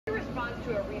response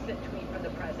to a recent tweet from the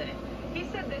president. He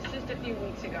said this just a few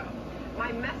weeks ago.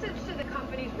 My message to the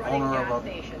companies running gas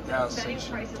stations and setting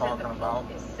prices at the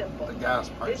pump is simple.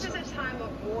 This is a time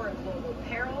of war and global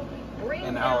peril.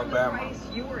 Bring down the price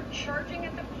you are charging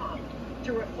at the pump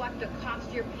to reflect the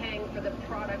cost you're paying for the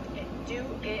product, and do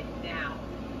it now.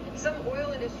 Some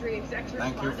oil industry execs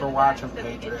Thank you for watching,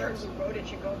 Patriots. Who wrote it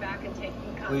should go back and take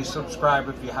Econ Please subscribe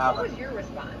if you haven't. What was your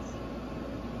response?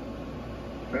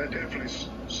 Definitely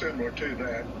similar to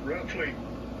that. Roughly,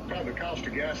 probably the cost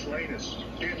of gasoline is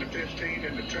 10 to 15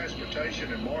 in the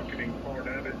transportation and marketing part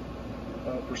of it,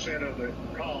 percent of the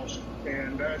cost,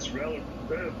 and that's relative.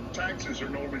 The taxes are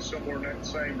normally somewhere in that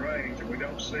same range, and we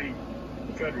don't see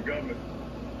the federal government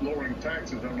lowering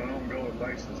taxes on an ongoing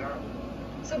basis either.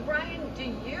 So, Brian, do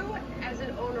you, as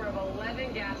an owner of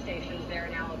 11 gas stations there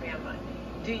in Alabama,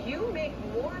 do you make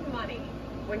more money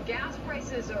when gas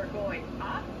prices are going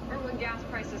up or when gas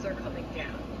prices are coming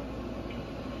down?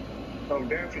 Oh,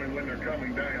 definitely when they're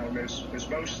coming down. As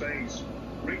most things,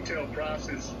 retail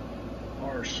prices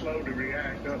are slow to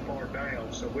react up or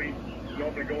down. So we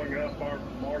normally going up, our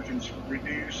margins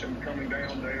reduce, and coming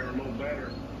down there a little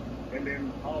better. And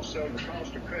then also the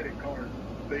cost of credit card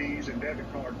fees and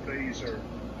debit card fees are,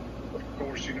 of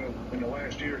course, you know, in the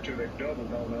last year or two they've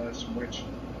doubled on us,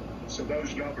 so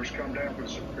those numbers come down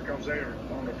because they're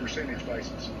on a percentage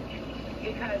basis.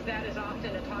 Because that is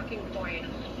often a talking point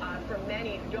for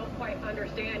many who don't quite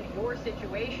understand your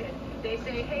situation. They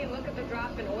say, hey, look at the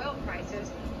drop in oil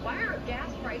prices. Why aren't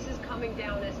gas prices coming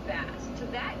down as fast? To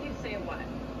that you say what?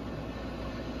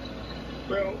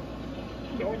 Well,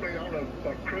 normally on a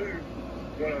crude,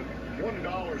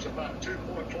 $1 is about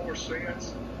 2.4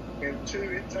 cents, and two,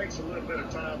 it takes a little bit of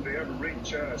time to ever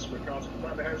reach us because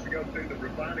it has to go through the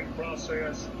refining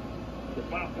process, the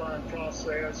pipeline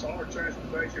process, our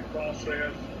transportation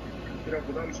process, you know,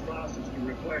 for those prices to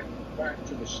reflect back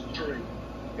to the street.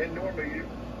 And normally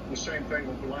the same thing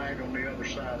will lag on the other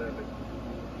side of it.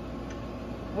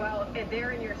 Well,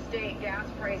 there in your state, gas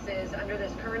prices under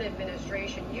this current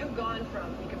administration, you've gone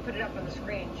from, you can put it up on the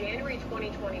screen, January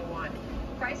 2021,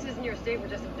 prices in your state were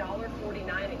just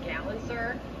 $1.49 a gallon,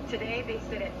 sir. Today they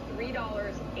sit at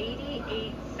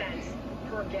 $3.88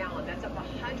 per gallon. That's up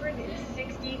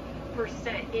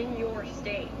 160% in your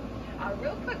state.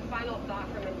 Real quick final thought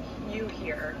from you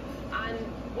here on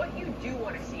what you do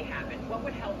want to see happen. What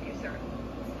would help you, sir?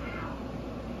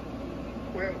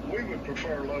 Well, we would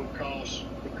prefer low costs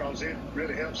because it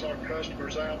really helps our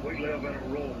customers out. We live in a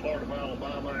rural part of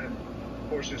Alabama, and of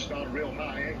course it's not a real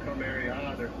high income area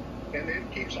either. And it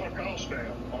keeps our costs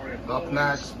down. Up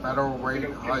next, federal rate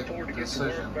hike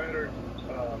decision. Better.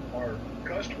 Our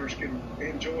customers can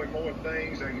enjoy more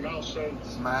things. They can also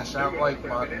smash that like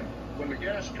button when the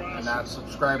gas price and that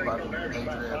subscribe button. Patriots.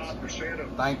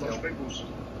 Thank you.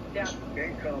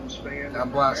 Income span.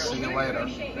 God bless. See you later.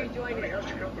 We appreciate you joining us.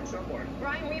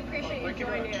 Brian, we appreciate you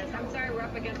joining us. I'm sorry we're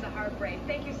up against a hard break.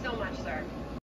 Thank you so much, sir.